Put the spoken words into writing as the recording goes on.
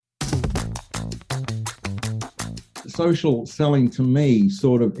social selling to me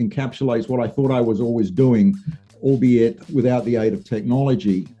sort of encapsulates what I thought I was always doing, albeit without the aid of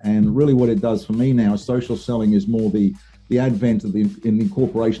technology. And really what it does for me now is social selling is more the advent of the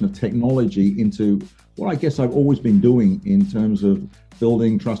incorporation of technology into what I guess I've always been doing in terms of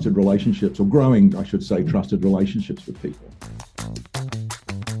building trusted relationships, or growing, I should say, trusted relationships with people.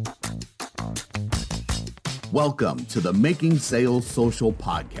 Welcome to the Making Sales Social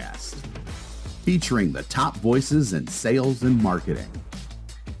podcast, featuring the top voices in sales and marketing.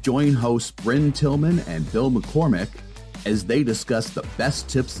 Join hosts Bryn Tillman and Bill McCormick as they discuss the best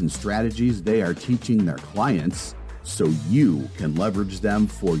tips and strategies they are teaching their clients so you can leverage them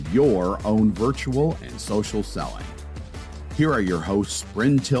for your own virtual and social selling. Here are your hosts,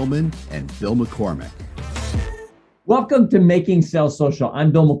 Bryn Tillman and Bill McCormick. Welcome to Making Sales Social.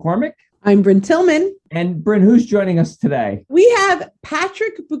 I'm Bill McCormick. I'm Bryn Tillman. And Bryn, who's joining us today? We have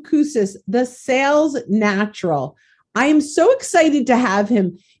Patrick Boucousis, the Sales Natural. I am so excited to have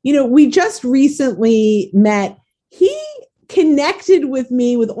him. You know, we just recently met. He connected with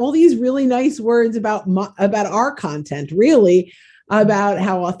me with all these really nice words about our content, really, about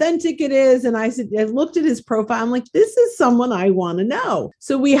how authentic it is. And I looked at his profile. I'm like, this is someone I want to know.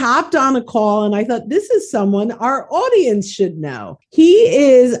 So we hopped on a call and I thought, this is someone our audience should know. He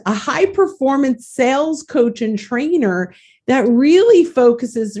is a high performance sales coach and trainer that really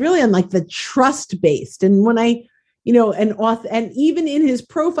focuses really on like the trust based. And when and even in his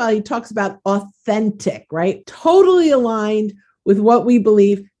profile, he talks about authentic, right? Totally aligned with what we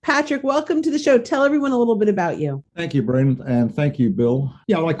believe. Patrick, welcome to the show. Tell everyone a little bit about you. Thank you, Bryn, and thank you, Bill.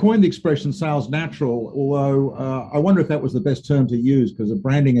 Yeah, well, I coined the expression sales natural, although I wonder if that was the best term to use, because a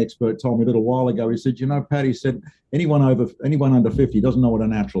branding expert told me a little while ago, he said, Pat, he said, anyone under 50 doesn't know what a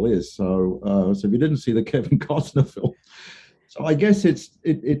natural is. So if you didn't see the Kevin Costner film. So I guess it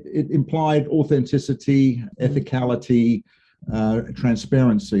implied authenticity, ethicality,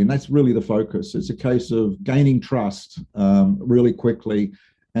 transparency, and that's really the focus. It's a case of gaining trust really quickly,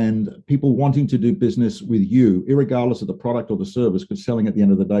 and people wanting to do business with you, irregardless of the product or the service, because selling at the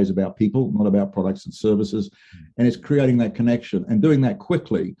end of the day is about people, not about products and services. And it's creating that connection and doing that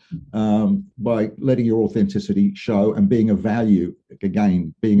quickly by letting your authenticity show and being of value,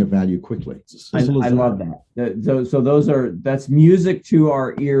 being of value quickly. I love that. So that's music to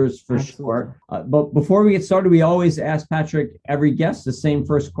our ears for Absolutely. Sure. But before we get started, we always ask Patrick, every guest, the same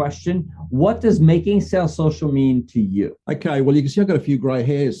first question. What does making sales social mean to you? Okay, well, you can see I've got a few gray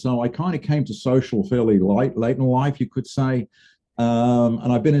hairs, so I kind of came to social fairly late in life, you could say.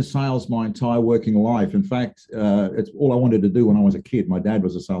 And I've been in sales my entire working life. In fact, it's all I wanted to do when I was a kid. My dad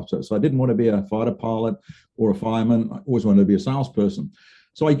was a salesperson, so I didn't want to be a fighter pilot or a fireman. I always wanted to be a salesperson.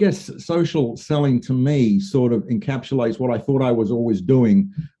 So I guess social selling to me sort of encapsulates what I thought I was always doing,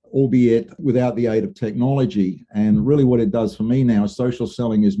 albeit without the aid of technology. And really what it does for me now is social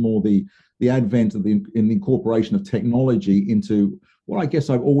selling is more the advent of the incorporation of technology into what I guess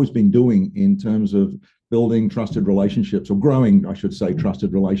I've always been doing in terms of building trusted relationships, or growing, I should say,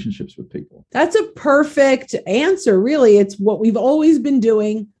 trusted relationships with people. That's a perfect answer. Really, it's what we've always been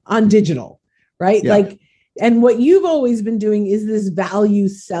doing on digital, right? Yeah. And what you've always been doing is this value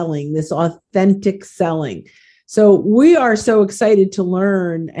selling, this authentic selling. So we are so excited to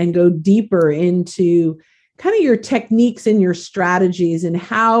learn and go deeper into kind of your techniques and your strategies and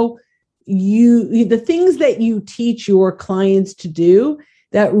how the things that you teach your clients to do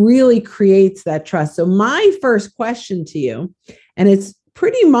that really creates that trust. So my first question to you, and it's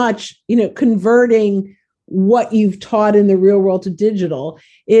pretty much, converting what you've taught in the real world to digital,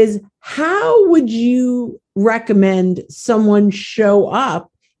 is how would you recommend someone show up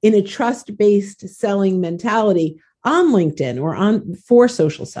in a trust-based selling mentality on LinkedIn or for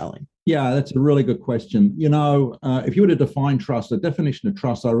social selling? Yeah, that's a really good question. If you were to define trust, the definition of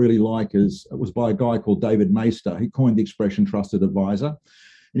trust I really like was by a guy called David Maister. He coined the expression trusted advisor.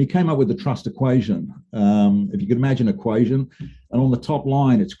 And he came up with the trust equation. If you could imagine an equation, and on the top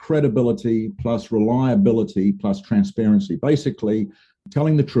line, it's credibility plus reliability plus transparency. Basically,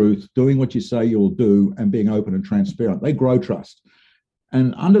 telling the truth, doing what you say you'll do, and being open and transparent. They grow trust.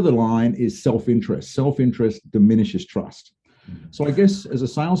 And under the line is self-interest. Self-interest diminishes trust. So I guess as a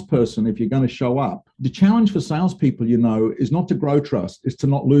salesperson, if you're going to show up, the challenge for salespeople, is not to grow trust, is to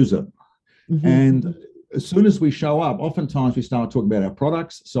not lose it. Mm-hmm. And as soon as we show up, oftentimes we start talking about our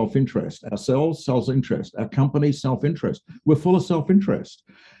products, self-interest, ourselves, self-interest, our company, self-interest. We're full of self-interest.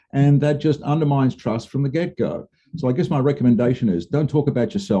 And that just undermines trust from the get-go. So I guess my recommendation is don't talk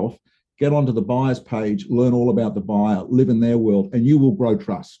about yourself. Get onto the buyer's page, learn all about the buyer, live in their world, and you will grow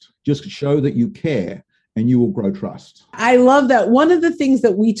trust. Just show that you care and you will grow trust. I love that. One of the things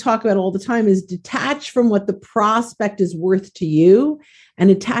that we talk about all the time is detach from what the prospect is worth to you and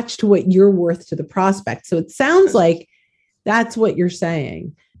attach to what you're worth to the prospect. So it sounds like that's what you're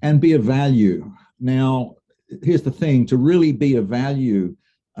saying. And be of value. Now, here's the thing, to really be of value,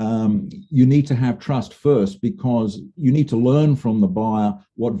 you need to have trust first, because you need to learn from the buyer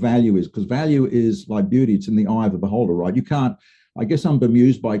what value is, because value is like beauty. It's in the eye of the beholder, right? You can't, I guess I'm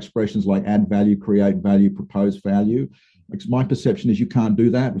bemused by expressions like add value, create value, propose value. My perception is you can't do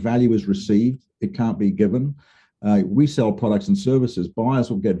that. Value is received. It can't be given. We sell products and services. Buyers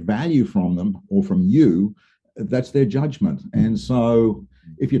will get value from them or from you. That's their judgment. And so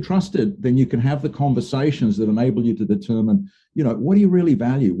if you're trusted, then you can have the conversations that enable you to determine, what do you really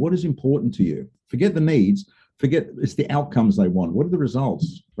value? What is important to you? Forget the needs. Forget it's the outcomes they want. What are the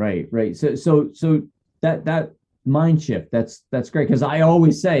results? Right. So that mind shift, that's great, because I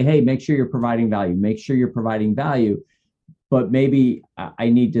always say, hey, make sure you're providing value. But maybe I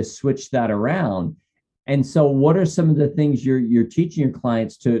need to switch that around. And so what are some of the things you're teaching your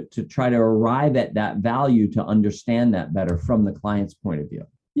clients to try to arrive at that value, to understand that better from the client's point of view?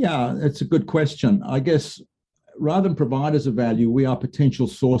 Yeah, that's a good question. I guess rather than providers of value, we are potential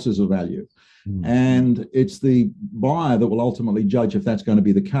sources of value. Mm-hmm. And it's the buyer that will ultimately judge if that's going to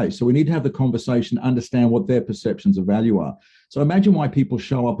be the case. So we need to have the conversation, understand what their perceptions of value are. So imagine why people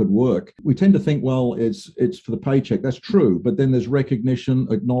show up at work. We tend to think, well, it's for the paycheck. That's true. But then there's recognition,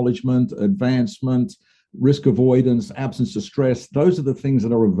 acknowledgement, advancement, risk avoidance, absence of stress. Those are the things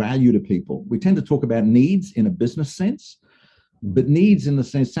that are of value to people. We tend to talk about needs in a business sense, but needs in the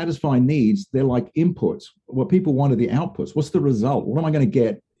sense, satisfying needs, they're like inputs. What people want are the outputs. What's the result? What am I going to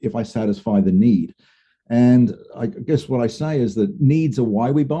get if I satisfy the need? And I guess what I say is that needs are why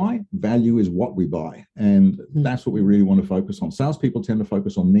we buy, value is what we buy. And that's what we really want to focus on. Salespeople tend to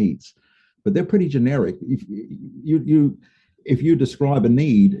focus on needs, but they're pretty generic. If you describe a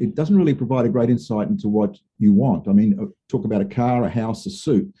need, it doesn't really provide a great insight into what you want. I mean, talk about a car, a house, a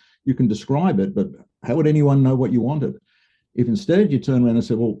suit. You can describe it, but how would anyone know what you wanted? If instead you turn around and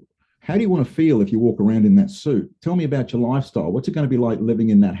say, well, how do you want to feel if you walk around in that suit? Tell me about your lifestyle. What's it going to be like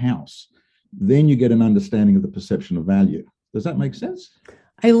living in that house? Then you get an understanding of the perception of value. Does that make sense?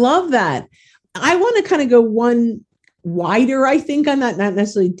 I love that. I want to kind of go one wider, I think, on that, not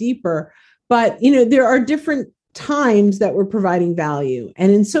necessarily deeper, but, there are different times that we're providing value.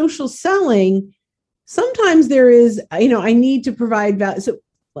 And in social selling, sometimes there is, I need to provide value. So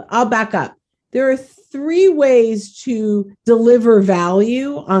I'll back up. There are 3 ways to deliver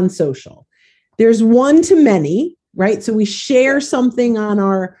value on social. There's one to many, right? So we share something on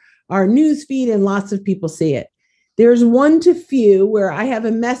our news feed and lots of people see it. There's one to few, where I have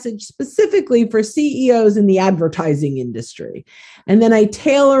a message specifically for CEOs in the advertising industry. And then I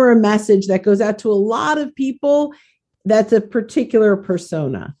tailor a message that goes out to a lot of people. That's a particular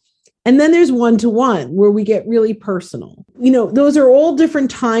persona. And then there's one-to-one, where we get really personal. Those are all different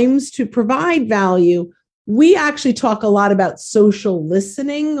times to provide value. We actually talk a lot about social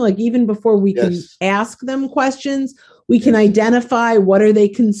listening, like even before we can ask them questions, we can identify what are they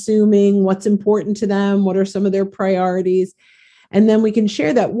consuming, what's important to them, what are some of their priorities, and then we can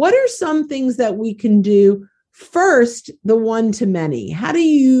share that. What are some things that we can do? First, the one-to-many. How do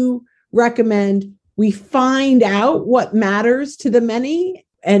you recommend we find out what matters to the many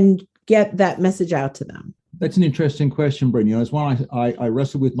and get that message out to them? That's an interesting question, Brittany. It's one I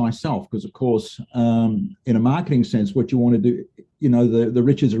wrestle with myself, because, of course, in a marketing sense, what you want to do, the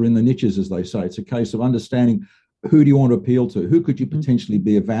riches are in the niches, as they say. It's a case of understanding who do you want to appeal to? Who could you potentially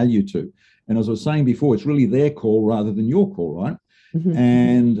be of value to? And as I was saying before, it's really their call rather than your call, right? Mm-hmm.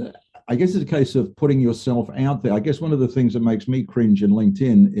 And I guess it's a case of putting yourself out there. I guess one of the things that makes me cringe in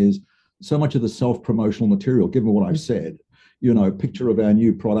LinkedIn is so much of the self-promotional material, given what I've said. Picture of our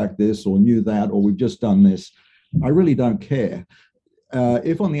new product, this or new that, or we've just done this. I really don't care.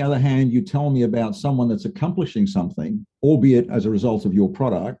 If, on the other hand, you tell me about someone that's accomplishing something, albeit as a result of your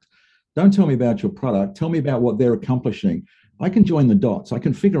product, don't tell me about your product. Tell me about what they're accomplishing. I can join the dots. I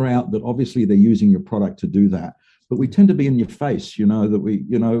can figure out that obviously they're using your product to do that. But we tend to be in your face, that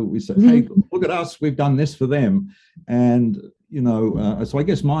we say, hey, look at us, we've done this for them. And, so I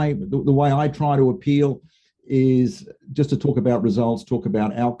guess the way I try to appeal is just to talk about results, talk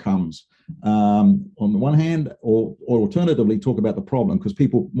about outcomes on the one hand, or alternatively talk about the problem, because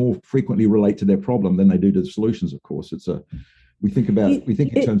people more frequently relate to their problem than they do to the solutions. Of course, we think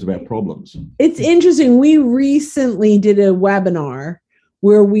in terms of our problems. It's interesting. We recently did a webinar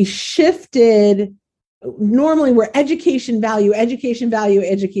where we shifted. Normally we're education value,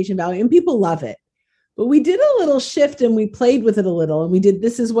 and people love it. But we did a little shift and we played with it a little, and we did,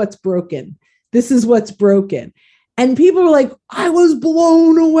 this is what's broken. this is what's broken. And people were like, I was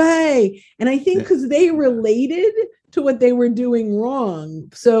blown away. And I think because they related to what they were doing wrong.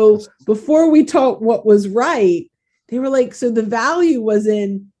 So before we taught what was right, they were like, so the value was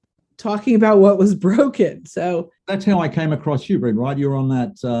in talking about what was broken. So that's how I came across you, Bryn, right? You were on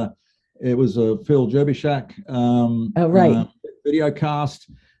that, it was a Phil Jerbishak video cast.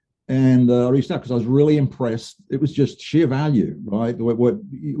 And I reached out because I was really impressed. It was just sheer value, right? What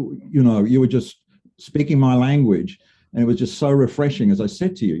you were just speaking my language, and it was just so refreshing, as I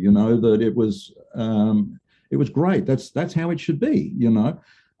said to you, that it was great. That's how it should be.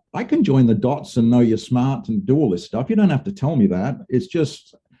 I can join the dots and know you're smart and do all this stuff. You don't have to tell me that. It's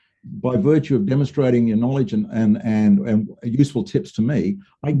just by virtue of demonstrating your knowledge and useful tips to me,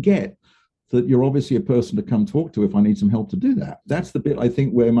 I get that you're obviously a person to come talk to if I need some help to do that. That's the bit I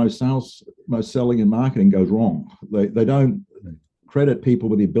think where most selling and marketing goes wrong. They don't credit people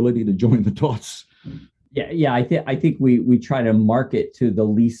with the ability to join the dots. Yeah. I think we try to market to the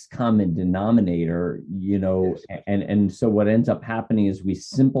least common denominator, yes. And so what ends up happening is we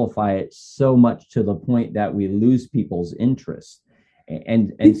simplify it so much to the point that we lose people's interest.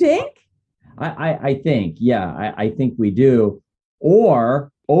 And you think? I think, yeah, I think we do,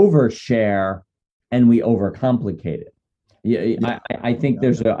 or overshare and we overcomplicate it. Yeah. I think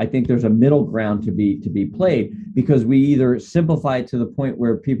there's a middle ground to be played, because we either simplify it to the point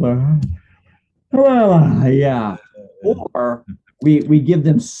where people are, or we give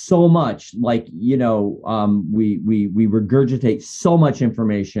them so much, like, we regurgitate so much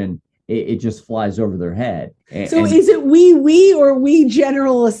information, it just flies over their head. So is it we or we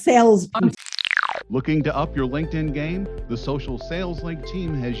general sales people? Looking to up your LinkedIn game? The Social Sales Link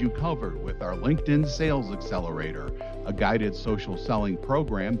team has you covered with our LinkedIn Sales Accelerator, a guided social selling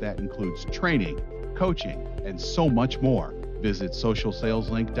program that includes training, coaching, and so much more. Visit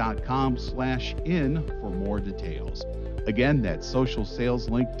socialsaleslink.com/in for more details. Again, that's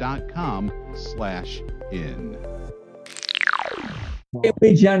socialsaleslink.com/in.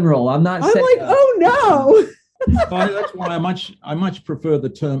 Be general. I'm saying, like, oh no. That's why I much prefer the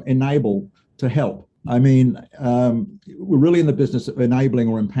term enable to help. I mean, we're really in the business of enabling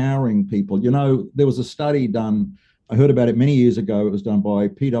or empowering people. There was a study done, I heard about it many years ago. It was done by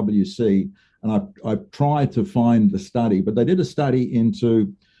PwC, and I've tried to find the study, but they did a study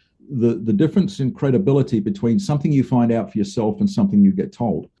into the difference in credibility between something you find out for yourself and something you get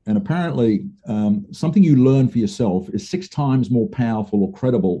told. And apparently, something you learn for yourself is 6 times more powerful or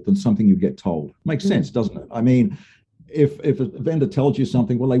credible than something you get told. Makes sense, doesn't it? I mean, if a vendor tells you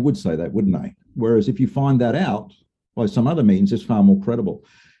something, well, they would say that, wouldn't they? Whereas if you find that out by some other means, it's far more credible.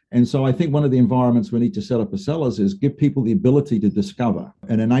 And so I think one of the environments we need to set up as sellers is give people the ability to discover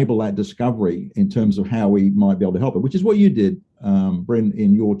and enable that discovery in terms of how we might be able to help it, which is what you did, Bryn,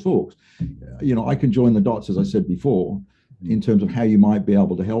 in your talks. I can join the dots, as I said before, in terms of how you might be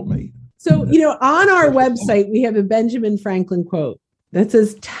able to help me. So, on our website, we have a Benjamin Franklin quote that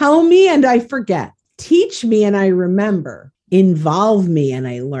says, "Tell me and I forget. Teach me and I remember, involve me and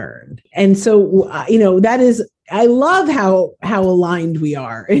I learn." And so, that is, I love how aligned we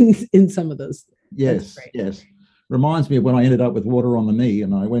are in some of those. Yes. Reminds me of when I ended up with water on the knee,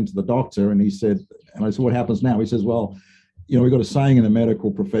 and I went to the doctor, and he said, and I said, "What happens now?" He says, "Well, we've got a saying in the medical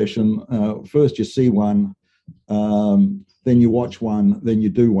profession, first you see one, then you watch one, then you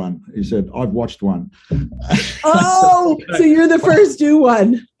do one." He said, "I've watched one." Oh, so you're the first do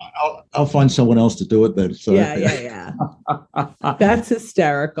one. I'll find someone else to do it then. So. Yeah. That's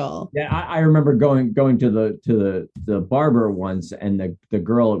hysterical. Yeah, I remember going to the barber once, and the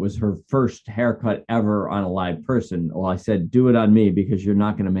girl, it was her first haircut ever on a live person. Well, I said, "Do it on me, because you're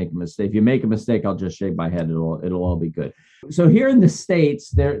not going to make a mistake. If you make a mistake, I'll just shave my head. It'll all be good." So here in the States,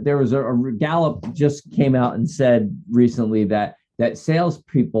 there was a Gallup just came out and said recently that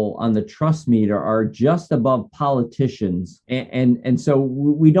salespeople on the trust meter are just above politicians, and so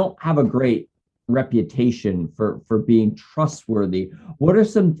we don't have a great reputation for being trustworthy. What are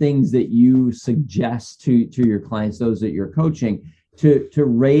some things that you suggest to your clients, those that you're coaching, to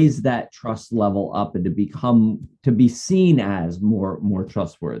raise that trust level up and to be seen as more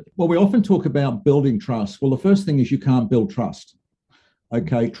trustworthy? Well, we often talk about building trust. Well, the first thing is you can't build trust.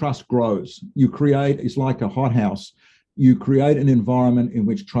 Okay, trust grows. It's like a hothouse. You create an environment in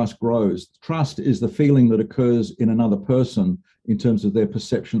which trust grows. Trust is the feeling that occurs in another person in terms of their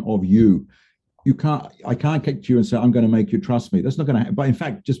perception of you. I can't get to you and say, "I'm going to make you trust me." That's not going to happen. But in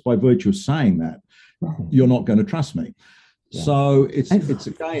fact, just by virtue of saying that, you're not going to trust me. Yeah. So it's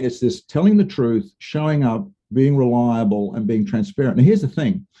this telling the truth, showing up, being reliable, and being transparent. Now, here's the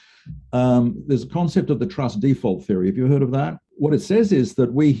thing. There's a concept of the trust default theory. Have you heard of that? what it says is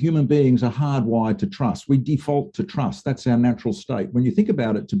that we human beings are hardwired to trust. We default to trust. That's our natural state. When you think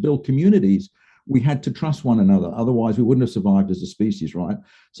about it, to build communities, we had to trust one another. Otherwise, we wouldn't have survived as a species, right?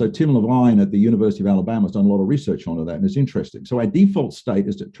 So Tim Levine at the University of Alabama has done a lot of research onto that, and it's interesting. So our default state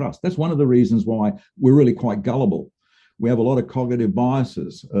is to trust. That's one of the reasons why we're really quite gullible. We have a lot of cognitive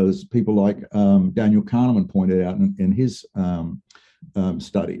biases, as people like Daniel Kahneman pointed out in his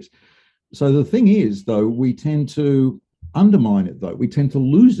studies. So the thing is, though, we tend to undermine it, though. We tend to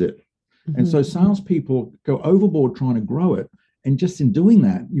lose it. Mm-hmm. And so salespeople go overboard trying to grow it. And just in doing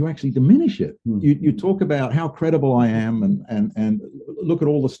that, you actually diminish it. Mm-hmm. You talk about how credible I am and look at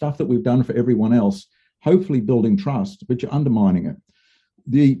all the stuff that we've done for everyone else, hopefully building trust, but you're undermining it.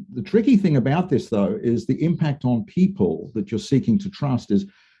 The tricky thing about this, though, is the impact on people that you're seeking to trust is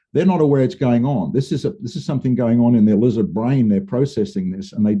they're not aware it's going on. This is something going on in their lizard brain. They're processing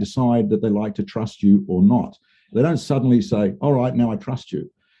this, and they decide that they like to trust you or not. They don't suddenly say, all right, now I trust you.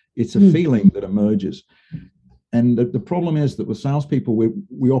 It's a feeling that emerges. And the problem is that with salespeople,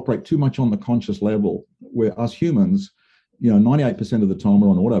 we operate too much on the conscious level, where us humans, 98% of the time we're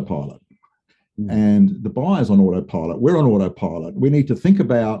on autopilot. And the buyer's on autopilot. We're on autopilot. We need to think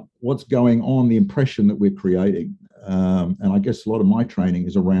about what's going on, the impression that we're creating. And I guess a lot of my training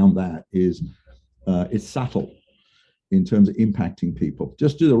is around that. It's subtle in terms of impacting people.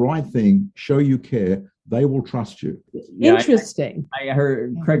 Just do the right thing, show you care, they will trust you. Yeah, interesting. I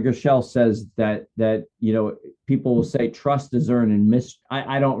heard Craig Groeschel says that people will say trust is earned and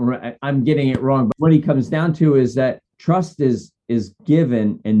I'm getting it wrong, but what he comes down to is that trust is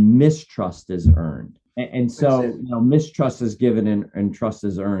given and mistrust is earned. And so, mistrust is given and trust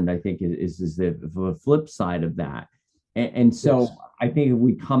is earned, I think is the flip side of that. And so yes. I think if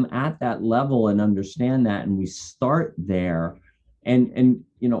we come at that level and understand that, and we start there, and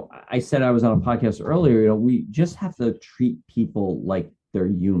I said I was on a podcast earlier, we just have to treat people like they're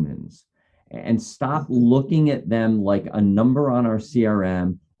humans and stop looking at them like a number on our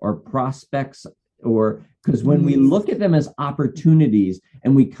CRM or prospects, or because when we look at them as opportunities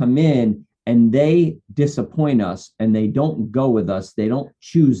and we come in and they disappoint us and they don't go with us, they don't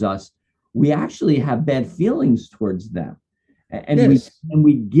choose us, we actually have bad feelings towards them. And yes.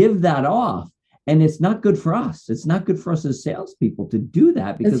 we give that off. And it's not good for us. It's not good for us as salespeople to do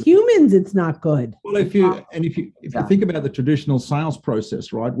that, because as humans, it's not good. Well, if you think about the traditional sales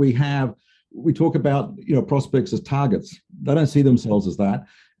process, right? We talk about prospects as targets. They don't see themselves as that.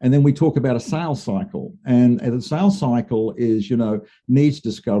 And then we talk about a sales cycle, and the sales cycle is needs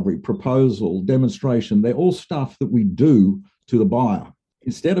discovery, proposal, demonstration. They're all stuff that we do to the buyer.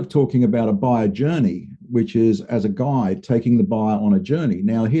 Instead of talking about a buyer journey, which is as a guide taking the buyer on a journey.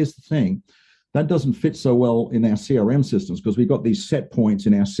 Now, here's the thing. That doesn't fit so well in our CRM systems, because we've got these set points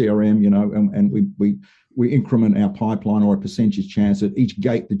in our CRM, and we increment our pipeline or a percentage chance at each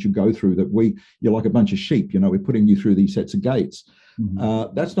gate that you go through, that you're like a bunch of sheep, we're putting you through these sets of gates.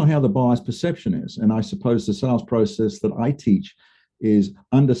 Mm-hmm. That's not how the buyer's perception is. And I suppose the sales process that I teach is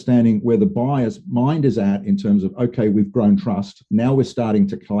understanding where the buyer's mind is at in terms of, okay, we've grown trust. Now we're starting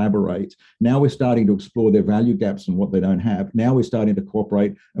to collaborate. Now we're starting to explore their value gaps and what they don't have. Now we're starting to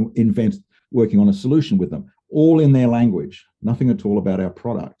cooperate and invent, working on a solution with them, all in their language, nothing at all about our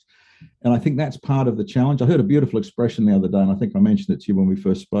product. And I think that's part of the challenge. I heard a beautiful expression the other day, and I think I mentioned it to you when we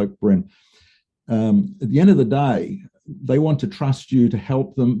first spoke, Bryn. At the end of the day, they want to trust you to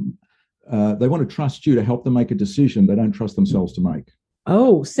help them. They want to trust you to help them make a decision they don't trust themselves to make.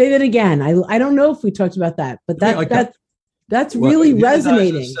 Oh, say that again. I don't know if we talked about that, but that's really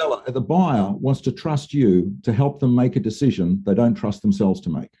resonating. The buyer wants to trust you to help them make a decision they don't trust themselves to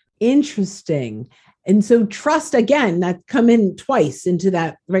make. Interesting. And so trust, again, that come in twice into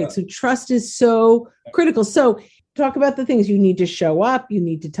that, right? So trust is so critical. So talk about the things you need to show up. You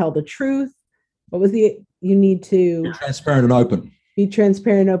need to tell the truth. You need to be transparent and open. Be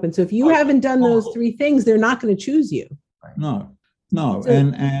transparent and open. So if you haven't done those three things, they're not going to choose you. No. So,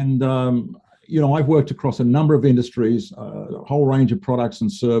 I've worked across a number of industries, a whole range of products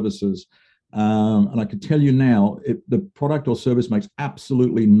and services. And I can tell you now, the product or service makes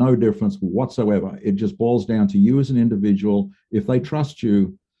absolutely no difference whatsoever. It just boils down to you as an individual. If they trust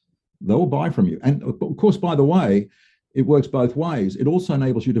you, they'll buy from you. And of course, by the way, it works both ways. It also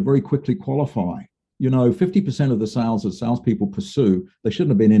enables you to very quickly qualify. 50% of the sales that salespeople pursue, they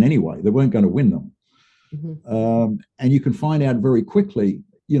shouldn't have been in anyway. They weren't going to win them. Mm-hmm. And you can find out very quickly,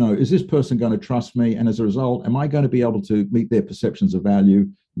 is this person going to trust me? And as a result, am I going to be able to meet their perceptions of value?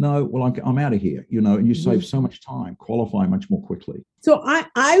 No, well, I'm out of here, and you save so much time, qualify much more quickly. So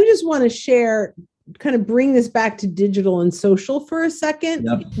I just want to share, kind of bring this back to digital and social for a second.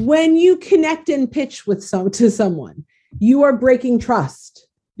 Yep. When you connect and pitch with to someone, you are breaking trust.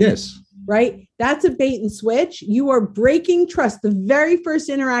 Yes. Right? That's a bait and switch. You are breaking trust. The very first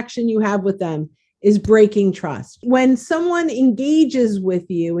interaction you have with them is breaking trust. When someone engages with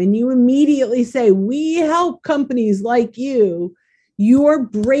you and you immediately say, we help companies like you, you're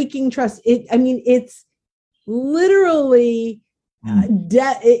breaking trust. It's literally,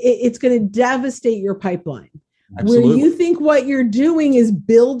 it's going to devastate your pipeline. Absolutely. Where you think what you're doing is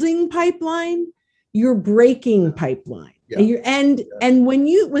building pipeline, you're breaking pipeline. Yeah. And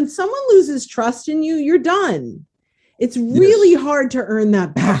when someone loses trust in you, you're done. It's really hard to earn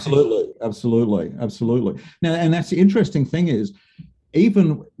that back. Absolutely. Now, and that's the interesting thing is,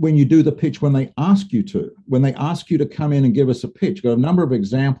 even when you do the pitch, when they ask you to come in and give us a pitch, I've got a number of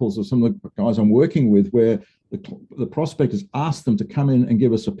examples of some of the guys I'm working with where the prospect has asked them to come in and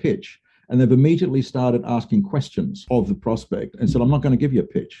give us a pitch, and they've immediately started asking questions of the prospect and said, I'm not going to give you a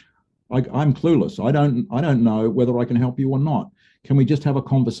pitch. I'm clueless. I don't know whether I can help you or not. Can we just have a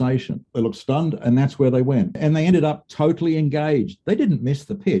conversation? They looked stunned, and that's where they went. And they ended up totally engaged. They didn't miss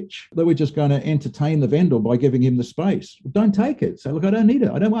the pitch. They were just going to entertain the vendor by giving him the space. Don't take it. Say, look, I don't need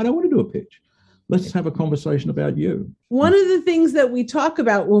it. I don't want to do a pitch. Let's have a conversation about you. One of the things that we talk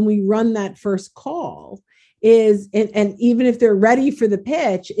about when we run that first call is, and even if they're ready for the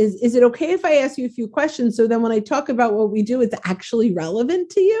pitch, is it okay if I ask you a few questions? So then when I talk about what we do, it's actually relevant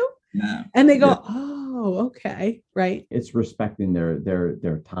to you? Yeah. And they go, oh, okay, right. It's respecting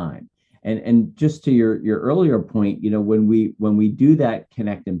their time. And just to your earlier point, when we do that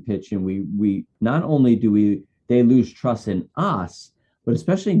connect and pitch, and we not only do they lose trust in us, but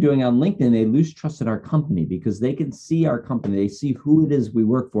especially doing on LinkedIn, they lose trust in our company because they can see our company, they see who it is we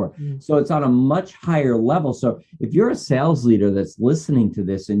work for. So it's on a much higher level. So if you're a sales leader that's listening to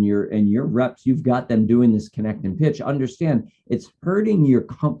this and your reps, you've got them doing this connect and pitch, understand it's hurting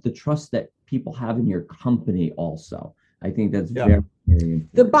the trust that people have in your company also. I think that's very, very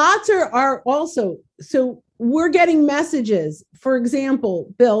important. The bots are also, so we're getting messages. For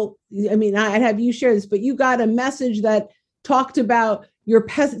example, Bill, I'd have you share this, but you got a message that talked about your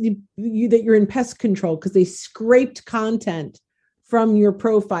pest, that you're in pest control because they scraped content from your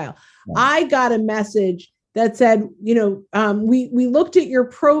profile. Wow. I got a message that said, we looked at your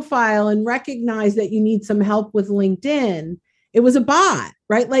profile and recognized that you need some help with LinkedIn. It was a bot,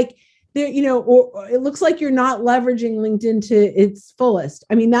 right? Like there, or it looks like you're not leveraging LinkedIn to its fullest.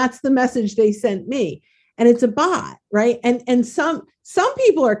 That's the message they sent me. And it's a bot, right? And some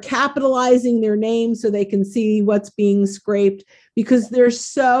people are capitalizing their name so they can see what's being scraped because they're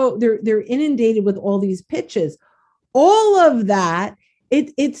inundated with all these pitches. All of that,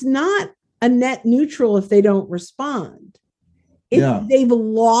 it's not a net neutral if they don't respond. They've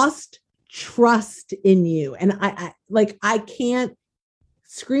lost trust in you. And I can't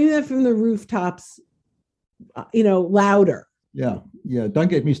scream that from the rooftops, louder. Yeah. Don't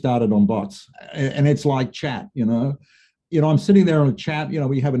get me started on bots. And it's like chat, I'm sitting there on a chat,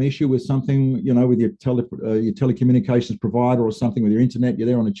 we have an issue with something, with your telecommunications provider or something with your internet, you're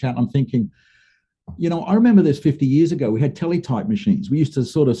there on a chat. I'm thinking, I remember this 50 years ago, we had teletype machines. We used to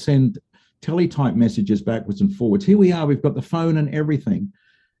sort of send teletype messages backwards and forwards. Here we are, we've got the phone and everything.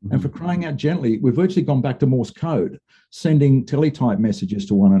 And for crying out gently, we've virtually gone back to Morse code, sending teletype messages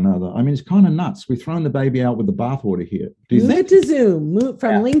to one another. It's kind of nuts. We've thrown the baby out with the bathwater here. Move it to Zoom,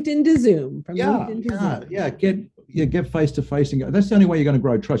 from LinkedIn to Zoom. LinkedIn to Zoom. Get face to face and go. That's the only way you're going to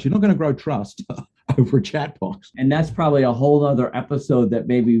grow trust. You're not going to grow trust over a chat box. And that's probably a whole other episode that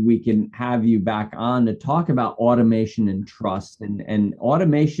maybe we can have you back on to talk about automation and trust and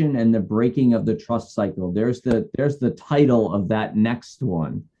automation and the breaking of the trust cycle. There's the title of that next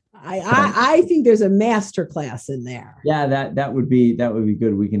one. I think there's a master class in there. Yeah, that would be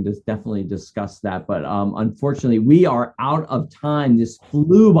good. We can just definitely discuss that. But unfortunately, we are out of time. This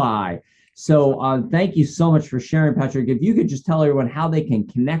flew by. So thank you so much for sharing, Patrick. If you could just tell everyone how they can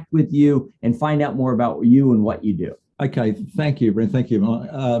connect with you and find out more about you and what you do. Okay, thank you, Brent. Thank you.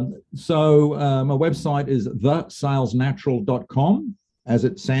 So my website is thesalesnatural.com, as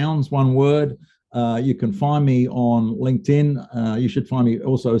it sounds, one word. You can find me on LinkedIn. You should find me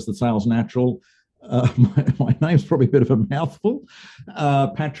also as the Sales Natural. My name's probably a bit of a mouthful.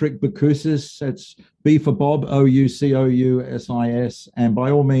 Patrick Boucousis. That's B for Bob, Oucousis. And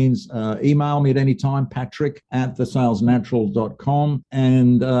by all means, email me at any time, patrick@thesalesnatural.com.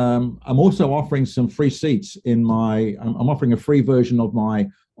 And I'm also offering some free seats I'm offering a free version of my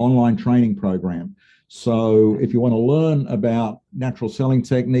online training program. So if you want to learn about natural selling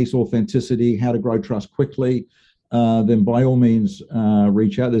techniques, authenticity, how to grow trust quickly, then by all means,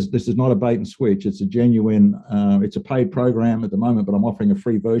 reach out. This is not a bait and switch. It's a genuine, it's a paid program at the moment, but I'm offering a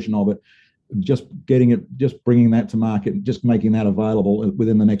free version of it. just bringing that to market, just making that available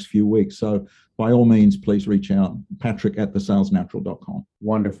within the next few weeks. So by all means, please reach out, patrick@thesalesnatural.com.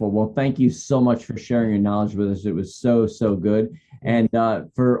 Wonderful. Well, thank you so much for sharing your knowledge with us. It was so good. And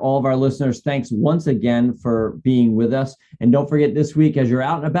for all of our listeners, thanks once again for being with us. And don't forget this week, as you're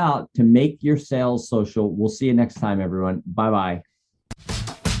out and about, to make your sales social. We'll see you next time, everyone. Bye-bye.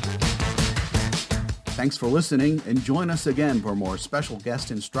 Thanks for listening, and join us again for more special guest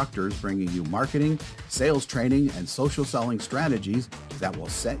instructors bringing you marketing, sales training, and social selling strategies that will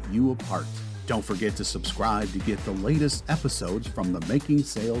set you apart. Don't forget to subscribe to get the latest episodes from the Making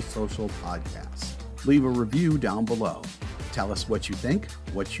Sales Social podcast. Leave a review down below. Tell us what you think,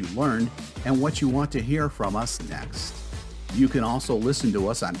 what you learned, and what you want to hear from us next. You can also listen to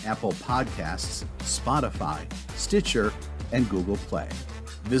us on Apple Podcasts, Spotify, Stitcher, and Google Play.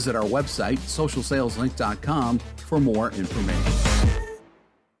 Visit our website, socialsaleslink.com, for more information.